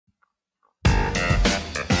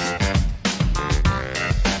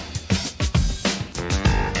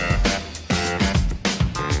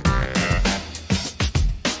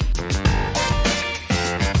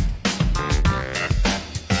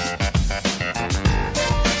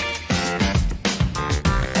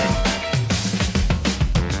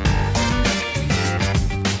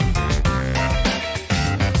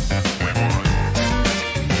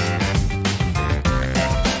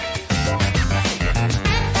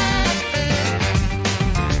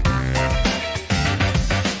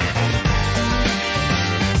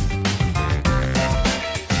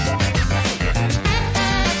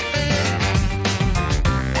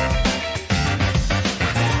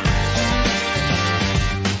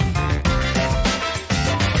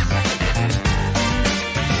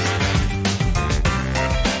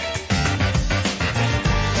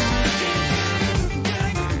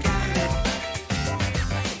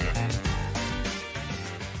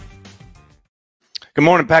Good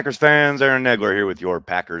morning, Packers fans. Aaron Negler here with your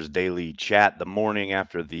Packers Daily Chat. The morning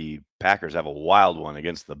after the Packers have a wild one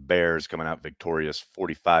against the Bears, coming out victorious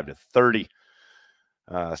 45-30.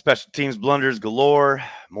 Special teams blunders galore,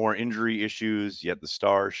 more injury issues, yet the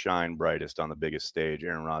stars shine brightest on the biggest stage.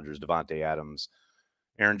 Aaron Rodgers, Devontae Adams,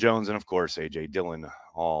 Aaron Jones, and of course, A.J. Dillon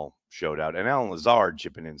all showed out. And Alan Lazard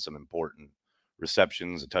chipping in some important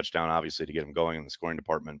receptions, a touchdown, obviously, to get him going in the scoring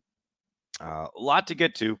department. A lot to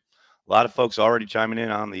get to. A lot of folks already chiming in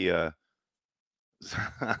on the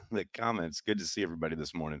the comments. Good to see everybody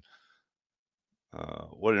this morning.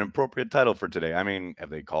 What an appropriate title for today. I mean, have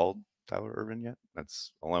they called Tyler Ervin yet?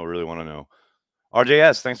 That's all I really want to know.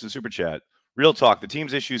 RJS, thanks for the super chat. Real talk, the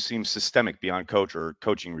team's issues seem systemic beyond coach or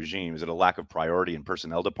coaching regime. Is it a lack of priority in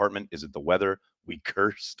personnel department? Is it the weather? We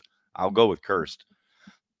cursed? I'll go with cursed.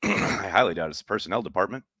 I highly doubt it's the personnel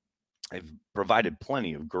department. They've provided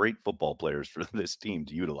plenty of great football players for this team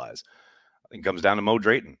to utilize. I think it comes down to Mo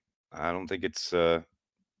Drayton. I don't think it's a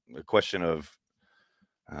question of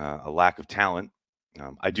a lack of talent.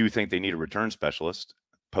 I do think they need a return specialist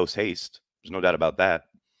post haste. There's no doubt about that.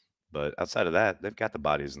 But outside of that, they've got the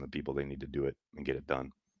bodies and the people they need to do it and get it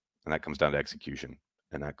done. And that comes down to execution.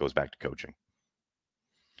 And that goes back to coaching.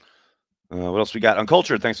 What else we got? On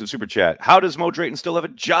culture, thanks to the super chat. How does Mo Drayton still have a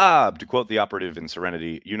job? To quote the operative in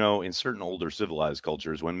Serenity, you know, in certain older civilized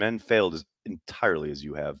cultures, when men failed as entirely as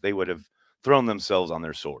you have, they would have thrown themselves on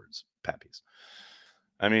their swords. Pappies.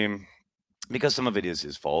 I mean, because some of it is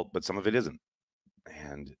his fault, but some of it isn't.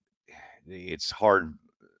 And it's hard,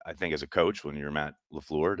 I think, as a coach when you're Matt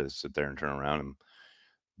LaFleur to sit there and turn around and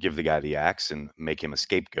give the guy the axe and make him a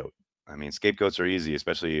scapegoat. I mean, scapegoats are easy,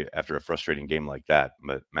 especially after a frustrating game like that.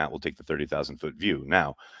 But Matt will take the 30,000-foot view.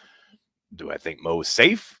 Now, do I think Mo is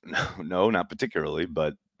safe? No, not particularly.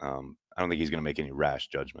 But I don't think he's going to make any rash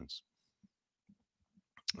judgments.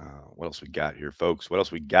 What else we got here, folks? What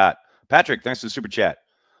else we got? Patrick, thanks for the super chat.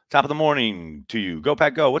 Top of the morning to you. Go,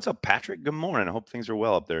 Pat, go. What's up, Patrick? Good morning. I hope things are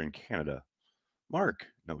well up there in Canada. Mark,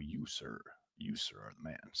 no, you, sir. You, sir, are the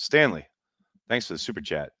man. Stanley, thanks for the super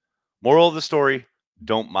chat. Moral of the story,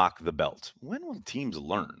 don't mock the belt. When will teams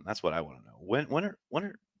learn? That's what I want to know. When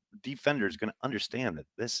are defenders going to understand that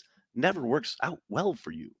this never works out well for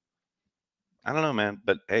you? I don't know, man.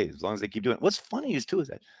 But hey, as long as they keep doing it. What's funny is, too, is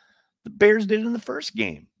that the Bears did it in the first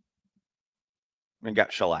game and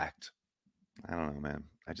got shellacked. I don't know, man.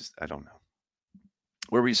 I don't know.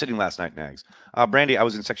 Where were you sitting last night, Nags? Brandy, I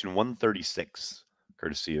was in section 136,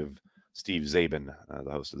 courtesy of Steve Zabin,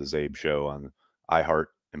 the host of the Zabe Show on iHeart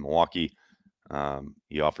in Milwaukee.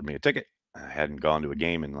 He offered me a ticket. I hadn't gone to a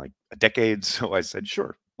game in like a decade, so I said,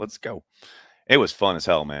 sure, let's go. It was fun as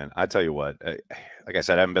hell, man. I tell you what, like I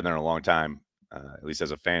said, I haven't been there in a long time. At least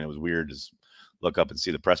as a fan, it was weird to look up and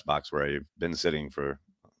see the press box where I've been sitting for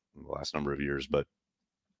the last number of years. But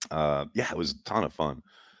yeah, it was a ton of fun.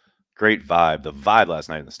 Great vibe. The vibe last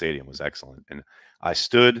night in the stadium was excellent. And I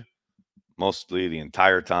stood mostly the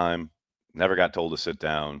entire time, never got told to sit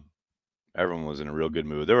down. Everyone was in a real good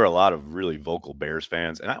mood. There were a lot of really vocal Bears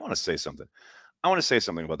fans. And I want to say something. I want to say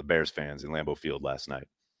something about the Bears fans in Lambeau Field last night.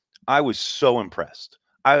 I was so impressed.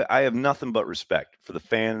 I have nothing but respect for the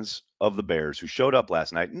fans of the Bears who showed up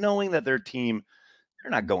last night knowing that their team,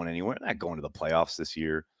 they're not going anywhere. They're not going to the playoffs this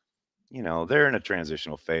year. You know, they're in a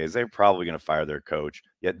transitional phase. They're probably going to fire their coach.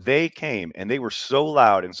 Yet they came and they were so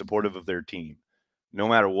loud and supportive of their team, no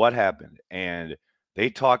matter what happened. And they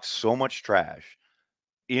talked so much trash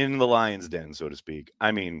in the Lions' den, so to speak.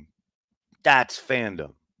 I mean, that's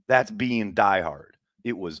fandom. That's being diehard.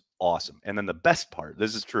 It was awesome. And then the best part,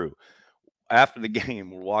 this is true. After the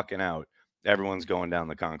game, we're walking out. Everyone's going down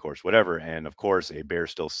the concourse, whatever. And of course, a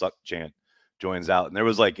Bears still suck chant joins out. And there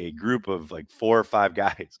was like a group of like 4 or 5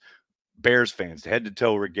 guys, Bears fans, head to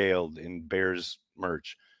toe regaled in Bears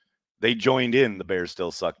merch. They joined in the Bears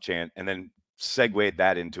still suck chant and then segued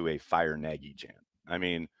that into a fire Nagy chant. I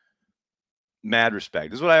mean, mad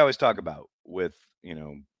respect. This is what I always talk about with, you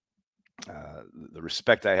know, the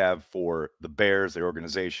respect I have for the Bears, their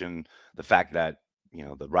organization, the fact that, you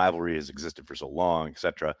know, the rivalry has existed for so long,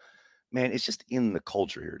 etc. Man, it's just in the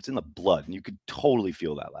culture here. It's in the blood. And you could totally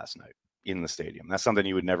feel that last night in the stadium. That's something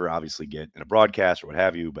you would never obviously get in a broadcast or what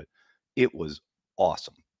have you, but it was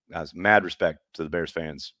awesome. That's mad respect to the Bears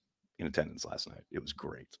fans in attendance last night. It was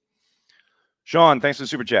great. Sean, thanks for the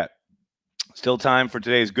super chat. Still time for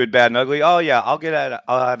today's good, bad, and ugly. Oh yeah, I'll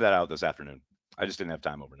have that out this afternoon. I just didn't have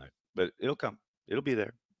time overnight, but it'll come. It'll be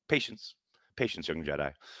there. Patience, young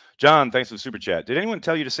Jedi. John, thanks for the super chat. Did anyone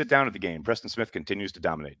tell you to sit down at the game? Preston Smith continues to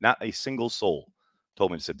dominate. Not a single soul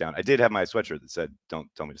told me to sit down. I did have my sweatshirt that said,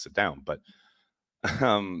 "Don't tell me to sit down," but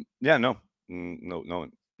yeah, no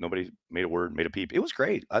Nobody made a word, made a peep. It was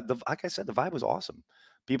great. Like I said, the vibe was awesome.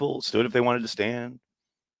 People stood if they wanted to stand.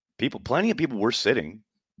 Plenty of people were sitting,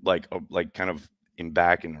 like kind of in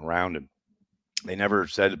back and around, and they never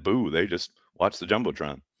said boo. They just watched the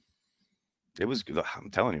jumbotron. It was good. I'm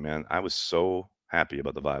telling you, man, I was so happy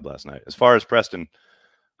about the vibe last night. As far as Preston,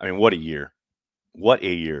 I mean, what a year. What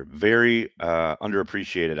a year. Very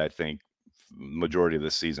underappreciated, I think, majority of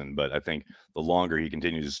this season. But I think the longer he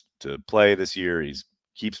continues to play this year, he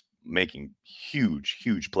keeps making huge,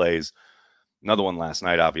 huge plays. Another one last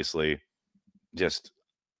night, obviously. Just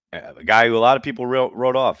a guy who a lot of people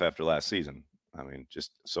wrote off after last season. I mean,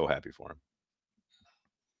 just so happy for him.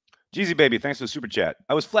 Jeezy Baby, thanks for the super chat.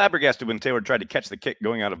 I was flabbergasted when Taylor tried to catch the kick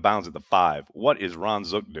going out of bounds at the 5. What is Ron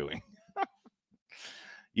Zook doing?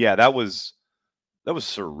 Yeah, that was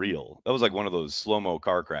surreal. That was like one of those slow-mo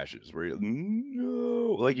car crashes where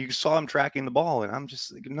no, like you saw him tracking the ball, and I'm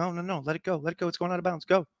just like, no, let it go. It's going out of bounds.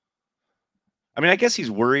 Go. I mean, I guess he's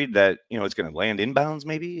worried that, it's going to land inbounds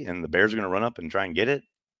maybe, and the Bears are going to run up and try and get it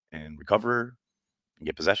and recover and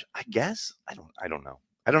get possession. I guess. I don't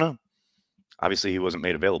know. Obviously, he wasn't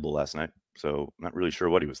made available last night, so not really sure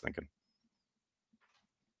what he was thinking.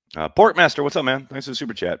 Porkmaster, what's up, man? Thanks for the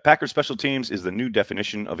super chat. Packers special teams is the new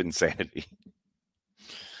definition of insanity.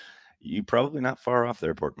 You probably not far off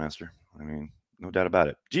there, Porkmaster. I mean, no doubt about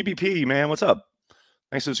it. GBP, man, what's up?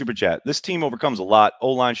 Thanks for the super chat. This team overcomes a lot,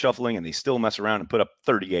 O-line shuffling, and they still mess around and put up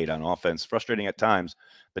 38 on offense. Frustrating at times,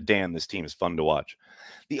 but damn, this team is fun to watch.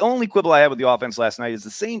 The only quibble I had with the offense last night is the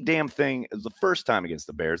same damn thing as the first time against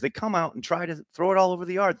the Bears. They come out and try to throw it all over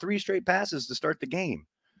the yard. 3 straight passes to start the game.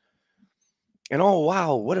 And oh,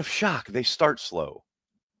 wow, what a shock. They start slow.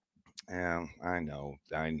 Yeah, I know.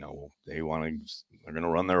 They're going to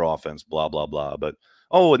run their offense, blah, blah, blah. But,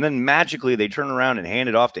 and then magically they turn around and hand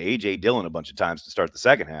it off to A.J. Dillon a bunch of times to start the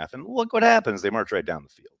second half. And look what happens. They march right down the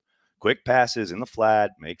field. Quick passes in the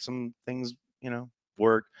flat, make some things,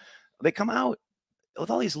 work. They come out with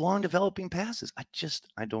all these long developing passes. I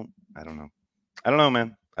don't know. I don't know,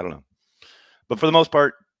 man. I don't know. But for the most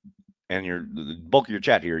part, and the bulk of your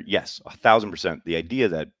chat here, yes, 1,000%. The idea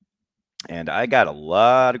that, and I got a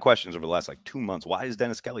lot of questions over the last 2 months. Why is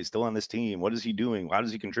Dennis Kelly still on this team? What is he doing? Why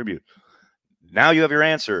does he contribute? Now you have your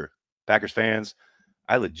answer, Packers fans.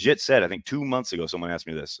 I legit said, I think 2 months ago, someone asked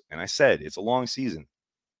me this, and I said, it's a long season.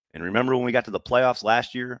 And remember when we got to the playoffs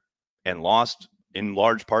last year and lost in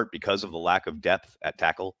large part because of the lack of depth at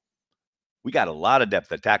tackle? We got a lot of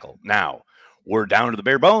depth at tackle. Now, we're down to the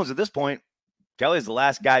bare bones at this point. Kelly's the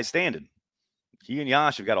last guy standing. He and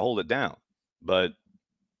Yash have got to hold it down. But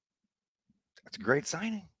that's a great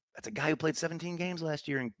signing. That's a guy who played 17 games last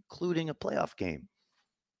year, including a playoff game.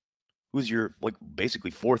 Who's your, basically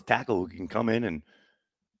fourth tackle who can come in and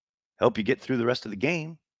help you get through the rest of the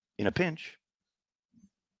game in a pinch.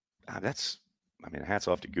 Hats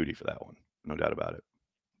off to Goody for that one. No doubt about it.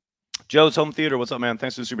 Joe's Home Theater, what's up, man?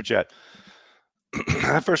 Thanks for the super chat.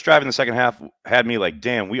 That first drive in the second half had me like,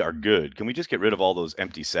 damn, we are good. Can we just get rid of all those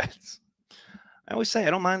empty sets? I always say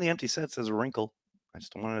I don't mind the empty sets as a wrinkle. I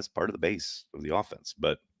just don't want it as part of the base of the offense.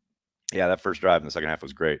 But, yeah, that first drive in the second half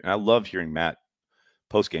was great. And I love hearing Matt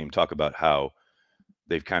post-game talk about how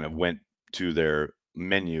they've kind of went to their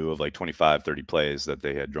menu of 25, 30 plays that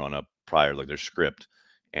they had drawn up prior, their script,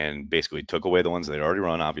 and basically took away the ones they'd already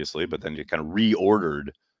run, obviously, but then just kind of reordered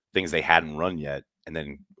things they hadn't run yet and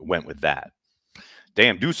then went with that.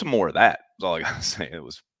 Damn, do some more of that. That's all I got to say. It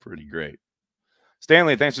was pretty great.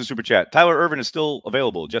 Stanley, thanks for the super chat. Tyler Ervin is still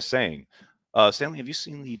available, just saying. Stanley, have you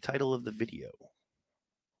seen the title of the video?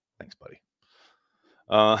 Thanks, buddy.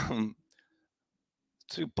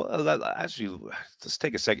 Actually, let's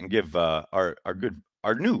take a second and give our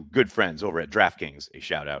new good friends over at DraftKings a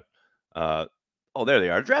shout out. There they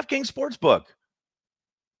are. DraftKings Sportsbook.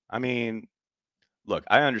 I mean, look,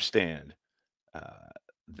 I understand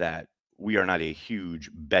that we are not a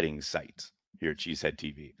huge betting site here at Cheesehead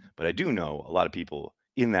TV, but I do know a lot of people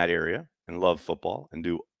in that area and love football and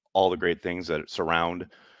do all the great things that surround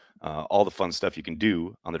all the fun stuff you can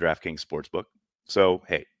do on the DraftKings Sportsbook. So,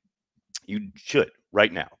 hey, you should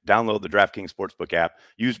right now download the DraftKings Sportsbook app.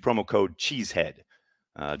 Use promo code Cheesehead.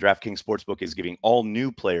 DraftKings Sportsbook is giving all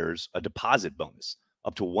new players a deposit bonus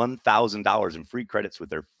up to $1,000 in free credits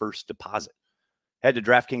with their first deposit. Head to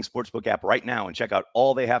DraftKings Sportsbook app right now and check out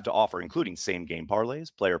all they have to offer, including same-game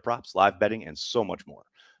parlays, player props, live betting, and so much more.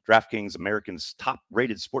 DraftKings, America's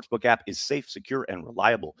top-rated sportsbook app, is safe, secure, and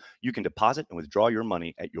reliable. You can deposit and withdraw your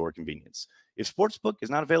money at your convenience. If Sportsbook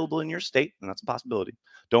is not available in your state, then that's a possibility.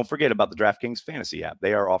 Don't forget about the DraftKings Fantasy app.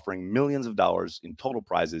 They are offering millions of dollars in total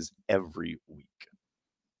prizes every week.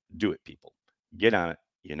 Do it, people. Get on it.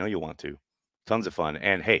 You know you want to. Tons of fun.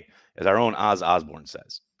 And hey, as our own Oz Osborne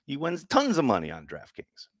says, he wins tons of money on DraftKings.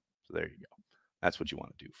 So there you go. That's what you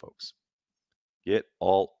want to do, folks. Get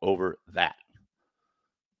all over that.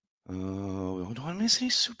 Do I miss any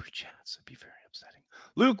super chats? That'd be very upsetting.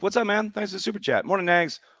 Luke, what's up, man? Thanks for the super chat. Morning,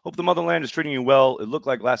 Nags. Hope the motherland is treating you well. It looked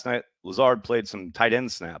like last night Lazard played some tight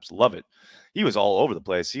end snaps. Love it. He was all over the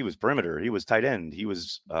place. He was perimeter. He was tight end. He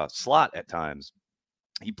was slot at times.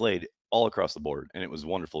 He played all across the board, and it was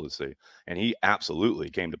wonderful to see. And he absolutely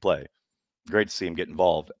came to play. Great to see him get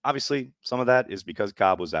involved. Obviously, some of that is because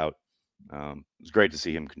Cobb was out. It was great to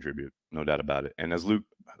see him contribute, no doubt about it. And as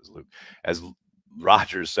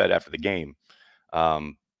Rodgers said after the game,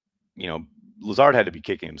 Lazard had to be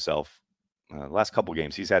kicking himself. Last couple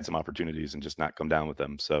games, he's had some opportunities and just not come down with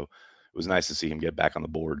them. So it was nice to see him get back on the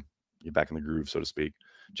board, get back in the groove, so to speak.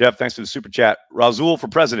 Jeff, thanks for the super chat. Razul for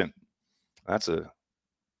president. That's a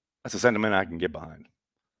sentiment I can get behind.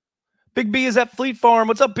 Big B is at Fleet Farm.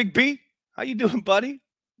 What's up, Big B? How you doing, buddy?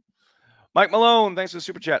 Mike Malone, thanks for the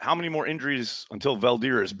super chat. How many more injuries until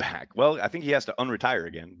Valdir is back? Well, I think he has to unretire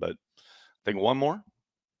again, but I think one more.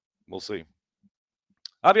 We'll see.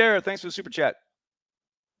 Javier, thanks for the super chat.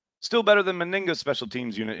 Still better than Meninga's special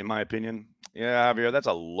teams unit, in my opinion. Yeah, Javier, that's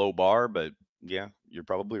a low bar, but yeah, you're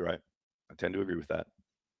probably right. I tend to agree with that.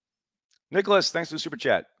 Nicholas, thanks for the super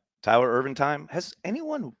chat. Tyler Ervin time. Has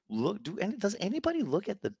anyone does anybody look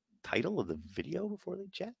at the title of the video before they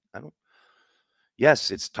chat?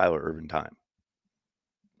 Yes, it's Tyler Ervin time.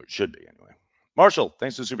 Or it should be anyway. Marshall,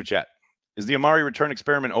 thanks for the super chat. Is the Amari return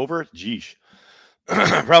experiment over? Geesh.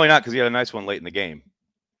 Probably not, because he had a nice one late in the game.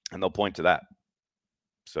 And they'll point to that.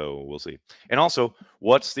 So we'll see. And also,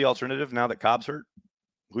 what's the alternative now that Cobb's hurt?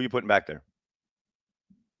 Who are you putting back there?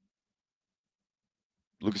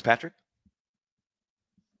 Lucas Patrick?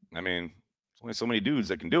 I mean, there's only so many dudes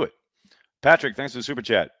that can do it. Patrick, thanks for the super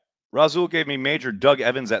chat. Razul gave me major Doug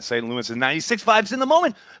Evans at St. Louis in 96 vibes in the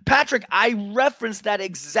moment. Patrick, I referenced that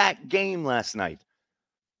exact game last night.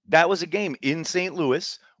 That was a game in St.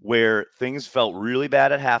 Louis where things felt really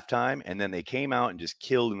bad at halftime, and then they came out and just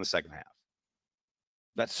killed in the second half.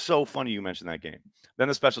 That's so funny you mentioned that game. Then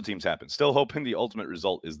the special teams happened. Still hoping the ultimate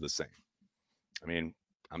result is the same. I mean,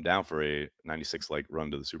 I'm down for a 96-like run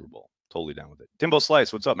to the Super Bowl. Totally down with it. Timbo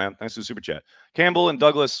Slice, what's up, man? Thanks for the super chat. Campbell and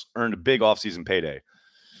Douglas earned a big offseason payday.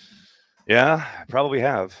 Yeah, probably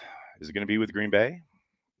have. Is it going to be with Green Bay?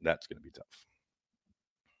 That's going to be tough.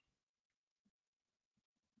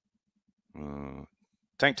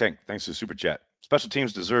 Tank, thanks for the super chat. Special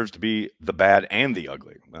teams deserves to be the bad and the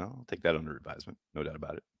ugly. Well, I'll take that under advisement. No doubt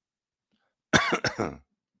about it.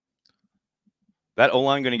 That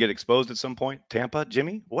O-line going to get exposed at some point? Tampa?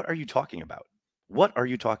 Jimmy? What are you talking about? What are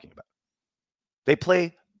you talking about? They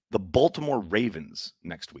play the Baltimore Ravens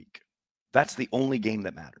next week. That's the only game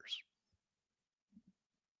that matters.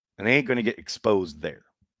 And they ain't going to get exposed there.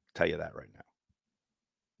 I'll tell you that right now.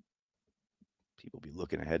 People be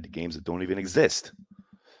looking ahead to games that don't even exist.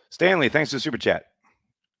 Stanley, thanks for the super chat.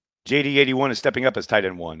 JD81 is stepping up as tight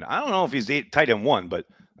end 1. I don't know if he's tight end 1, but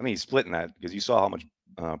I mean, he's splitting that because you saw how much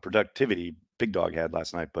productivity Big Dog had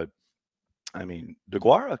last night. But, I mean,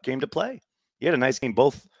 DeGuara came to play. He had a nice game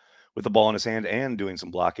both with the ball in his hand and doing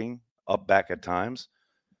some blocking, up back at times.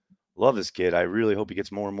 Love this kid. I really hope he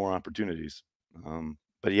gets more and more opportunities.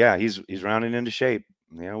 But, yeah, he's rounding into shape.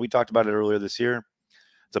 You know, we talked about it earlier this year.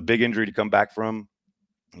 It's a big injury to come back from.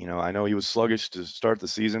 You know, I know he was sluggish to start the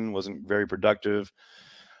season, wasn't very productive,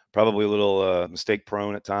 probably a little mistake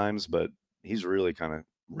prone at times, but he's really kind of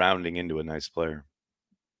rounding into a nice player.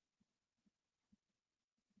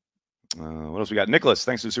 What else we got? Nicholas,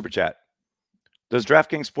 thanks for the super chat. Does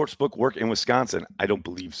DraftKings Sportsbook work in Wisconsin? I don't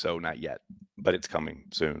believe so, not yet, but it's coming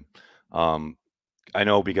soon. I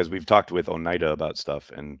know because we've talked with Oneida about stuff,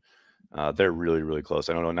 and they're really, really close.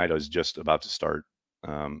 I know Oneida is just about to start.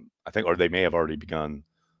 I think, or they may have already begun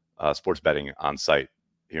sports betting on site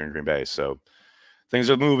here in Green Bay. So things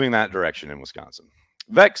are moving that direction in Wisconsin.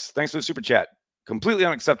 Vex, thanks for the super chat. Completely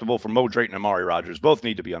unacceptable for Mo Drayton and Amari Rodgers. Both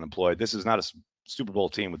need to be unemployed. This is not a Super Bowl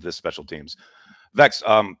team with this special teams. Vex,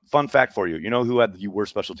 fun fact for you. You know who had the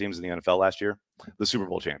worst special teams in the NFL last year? The Super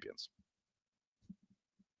Bowl champions.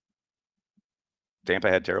 Tampa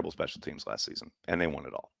had terrible special teams last season, and they won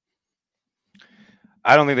it all.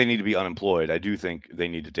 I don't think they need to be unemployed. I do think they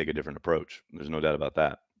need to take a different approach. There's no doubt about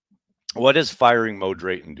that. What does firing Mo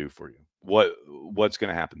Drayton do for you? What's going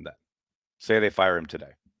to happen then? Say they fire him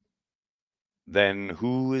today. Then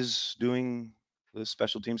who is doing the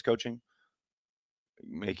special teams coaching?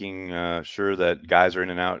 Making sure that guys are in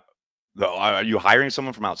and out. Are you hiring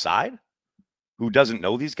someone from outside who doesn't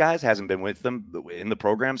know these guys, hasn't been with them in the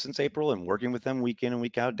program since April and working with them week in and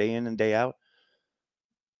week out, day in and day out?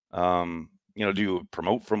 Do you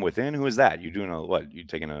promote from within? Who is that? You doing what? You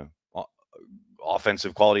taking a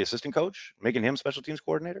offensive quality assistant coach, making him special teams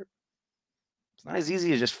coordinator? It's not as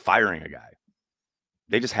easy as just firing a guy.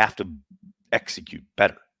 They just have to execute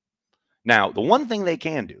better. Now, the one thing they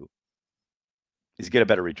can do is get a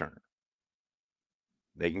better returner.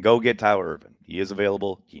 They can go get Tyler Ervin. He is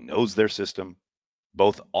available. He knows their system,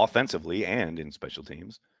 both offensively and in special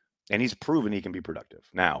teams, and he's proven he can be productive.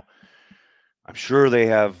 Now, I'm sure they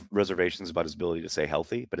have reservations about his ability to stay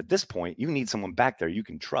healthy, but at this point, you need someone back there you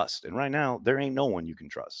can trust. And right now, there ain't no one you can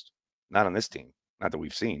trust. Not on this team. Not that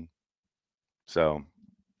we've seen. So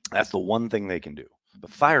that's the one thing they can do.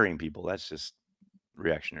 But firing people, that's just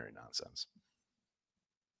reactionary nonsense.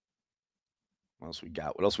 What else we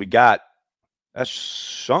got? What else we got? That's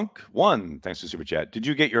Shunk one. Thanks to Super Chat. Did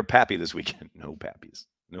you get your pappy this weekend? No pappies.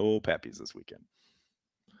 No pappies this weekend.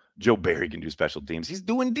 Joe Barry can do special teams. He's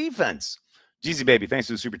doing defense. Jeezy Baby, thanks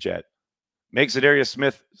to the Super Chat. Make Zadarius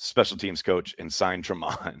Smith special teams coach and sign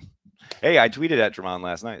Tremont. Hey, I tweeted at Tremont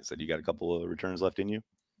last night. Said you got a couple of returns left in you.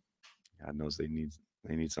 God knows they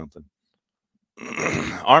need something.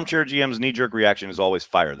 Armchair GM's knee-jerk reaction is always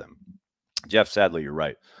fire them. Jeff, sadly, you're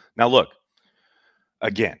right. Now, look.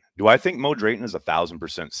 Again, do I think Mo Drayton is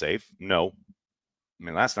 1,000% safe? No. I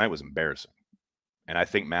mean, last night was embarrassing. And I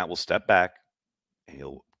think Matt will step back and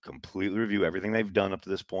he'll completely review everything they've done up to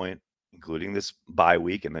this point, including this bye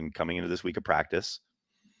week and then coming into this week of practice.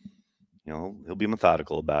 He'll be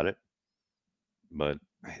methodical about it. But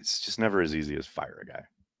it's just never as easy as fire a guy.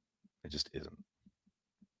 It just isn't.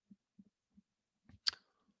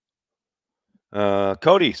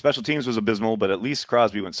 Cody, special teams was abysmal, but at least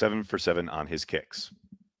Crosby went 7 for 7 on his kicks.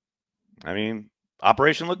 I mean,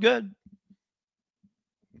 operation looked good.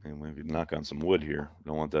 And we could knock on some wood here.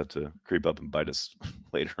 Don't want that to creep up and bite us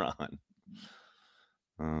later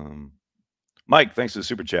on. Mike, thanks to the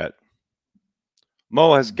Super Chat.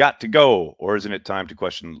 Mo has got to go, or isn't it time to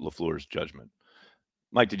question LaFleur's judgment?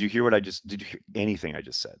 Mike, did you hear did you hear anything I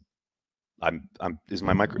just said? Is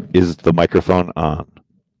the microphone on?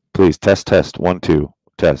 Please, test, 1, 2.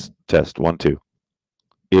 Test, 1, 2.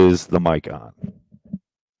 Is the mic on?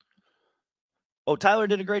 Oh, Tyler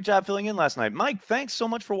did a great job filling in last night. Mike, thanks so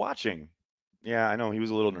much for watching. Yeah, I know he was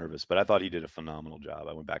a little nervous, but I thought he did a phenomenal job.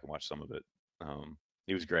 I went back and watched some of it.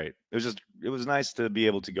 He was great. It was nice to be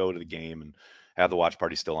able to go to the game and have the watch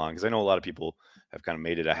party still on, because I know a lot of people have kind of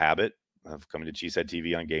made it a habit of coming to Cheesehead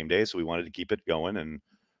TV on game day, so we wanted to keep it going. And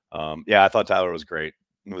I thought Tyler was great.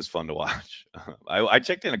 It was fun to watch. I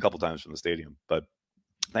checked in a couple times from the stadium, but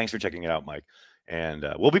thanks for checking it out, Mike. And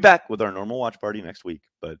we'll be back with our normal watch party next week,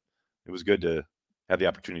 but it was good to have the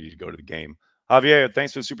opportunity to go to the game. Javier,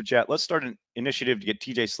 thanks for the Super Chat. Let's start an initiative to get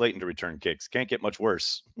TJ Slayton to return kicks. Can't get much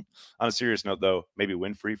worse. On a serious note, though, maybe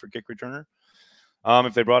Winfrey for kick returner.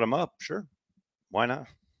 If they brought him up, sure. Why not?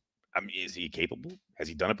 I mean, is he capable? Has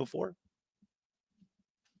he done it before?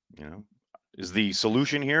 Is the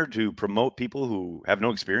solution here to promote people who have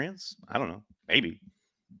no experience? I don't know. Maybe.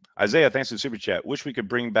 Isaiah, thanks for the Super Chat. Wish we could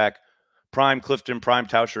bring back Prime Clifton, Prime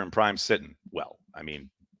Tauscher, and Prime Sitton. Well, I mean,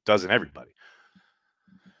 doesn't everybody?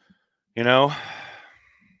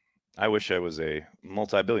 I wish I was a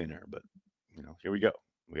multi-billionaire, but, here we go.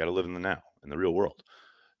 We got to live in the now, in the real world.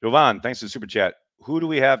 Jovan, thanks for the Super Chat. Who do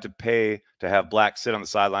we have to pay to have Black sit on the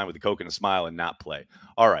sideline with a Coke and a smile and not play?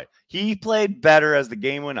 All right. He played better as the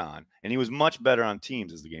game went on, and he was much better on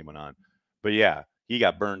teams as the game went on. But, yeah, he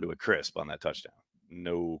got burned to a crisp on that touchdown.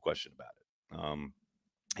 No question about it.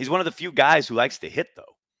 He's one of the few guys who likes to hit, though.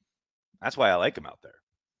 That's why I like him out there.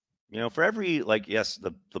 For every, yes,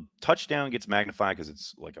 the touchdown gets magnified because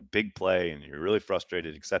it's like a big play and you're really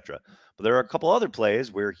frustrated, etc. But there are a couple other plays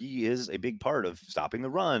where he is a big part of stopping the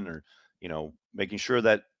run or, making sure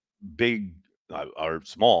that big or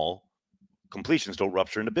small completions don't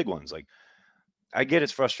rupture into big ones. Like, I get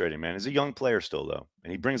it's frustrating, man. He's a young player still, though,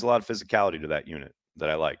 and he brings a lot of physicality to that unit that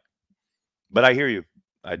I like. But I hear you.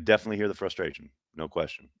 I definitely hear the frustration. No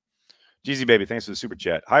question. Jeezy Baby, thanks for the Super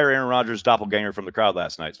Chat. Hire Aaron Rodgers, doppelganger from the crowd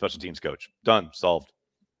last night. Special teams coach. Done. Solved.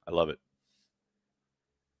 I love it.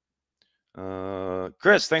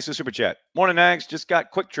 Chris, thanks for the Super Chat. Morning, Nags. Just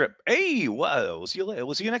got Quick Trip. Hey, wow. We'll see you later.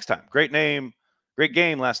 We'll see you next time. Great name. Great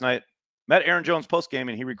game last night. Met Aaron Jones post-game,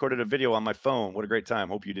 and he recorded a video on my phone. What a great time.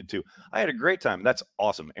 Hope you did too. I had a great time. That's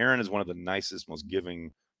awesome. Aaron is one of the nicest, most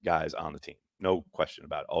giving guys on the team. No question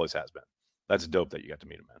about it. Always has been. That's dope that you got to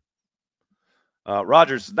meet him, man.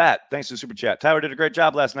 Rogers, thanks for the Super Chat. Tyler did a great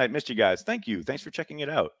job last night. Missed you guys. Thank you. Thanks for checking it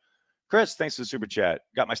out. Chris, thanks for the Super Chat.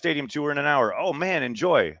 Got my stadium tour in an hour. Oh, man,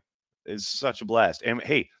 enjoy. It's such a blast. And,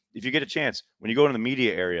 hey, if you get a chance, when you go into the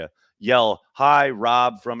media area, yell, "Hi,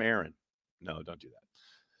 Rob from Aaron." No, don't do that.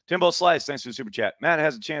 Timbo Slice, thanks for the super chat. Matt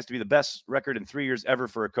has a chance to be the best record in 3 years ever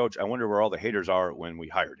for a coach. I wonder where all the haters are when we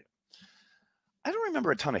hired him. I don't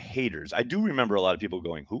remember a ton of haters. I do remember a lot of people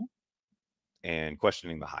going, who? And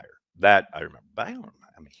questioning the hire. That I remember. But I don't remember.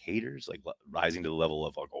 I mean, haters, like rising to the level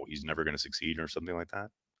of, like, oh, he's never going to succeed or something like that.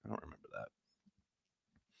 I don't remember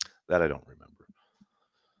that. That I don't remember.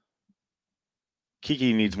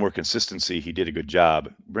 Kiki needs more consistency. He did a good job.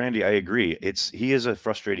 Brandy, I agree. He is a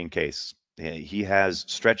frustrating case. He has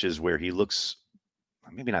stretches where he looks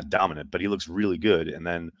maybe not dominant, but he looks really good. And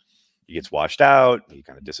then he gets washed out. He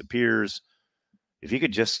kind of disappears. If he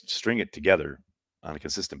could just string it together on a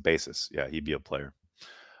consistent basis, yeah, he'd be a player.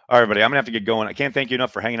 All right, everybody, I'm going to have to get going. I can't thank you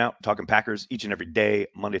enough for hanging out, talking Packers each and every day,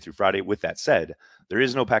 Monday through Friday. With that said, there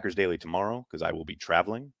is no Packers Daily tomorrow because I will be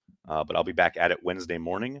traveling, but I'll be back at it Wednesday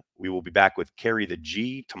morning. We will be back with Carry the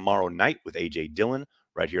G tomorrow night with AJ Dillon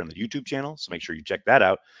right here on the YouTube channel, so make sure you check that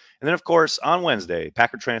out. And then, of course, on Wednesday,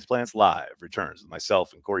 Packer Transplants Live returns with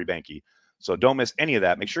myself and Corey Banke. So don't miss any of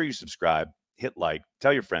that. Make sure you subscribe, hit like,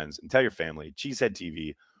 tell your friends, and tell your family. Cheesehead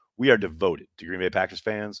TV, we are devoted to Green Bay Packers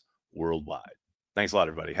fans worldwide. Thanks a lot,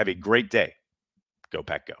 everybody. Have a great day. Go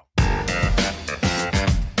Pack Go.